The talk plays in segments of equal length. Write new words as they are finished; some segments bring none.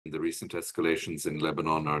The recent escalations in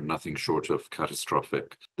Lebanon are nothing short of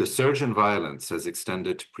catastrophic. The surge in violence has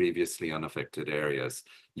extended to previously unaffected areas,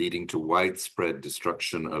 leading to widespread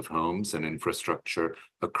destruction of homes and infrastructure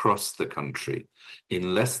across the country.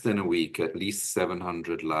 In less than a week, at least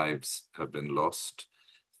 700 lives have been lost.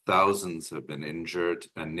 Thousands have been injured,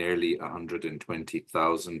 and nearly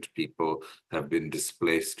 120,000 people have been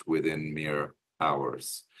displaced within mere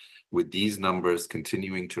hours, with these numbers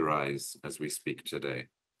continuing to rise as we speak today.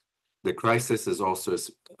 The crisis has also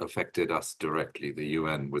affected us directly, the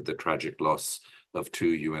UN, with the tragic loss of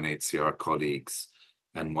 2 UNHCR colleagues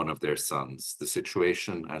and one of their sons. The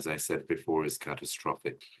situation, as I said before, is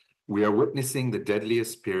catastrophic. We are witnessing the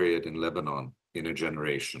deadliest period in Lebanon in a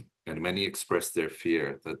generation, and many express their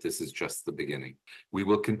fear that this is just the beginning. We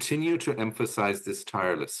will continue to emphasize this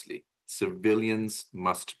tirelessly. Civilians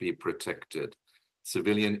must be protected.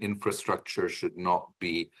 Civilian infrastructure should not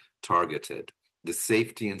be targeted. The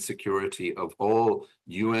safety and security of all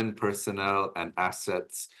UN personnel and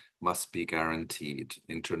assets must be guaranteed.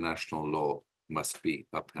 International law must be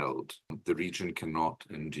upheld. The region cannot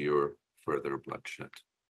endure further bloodshed.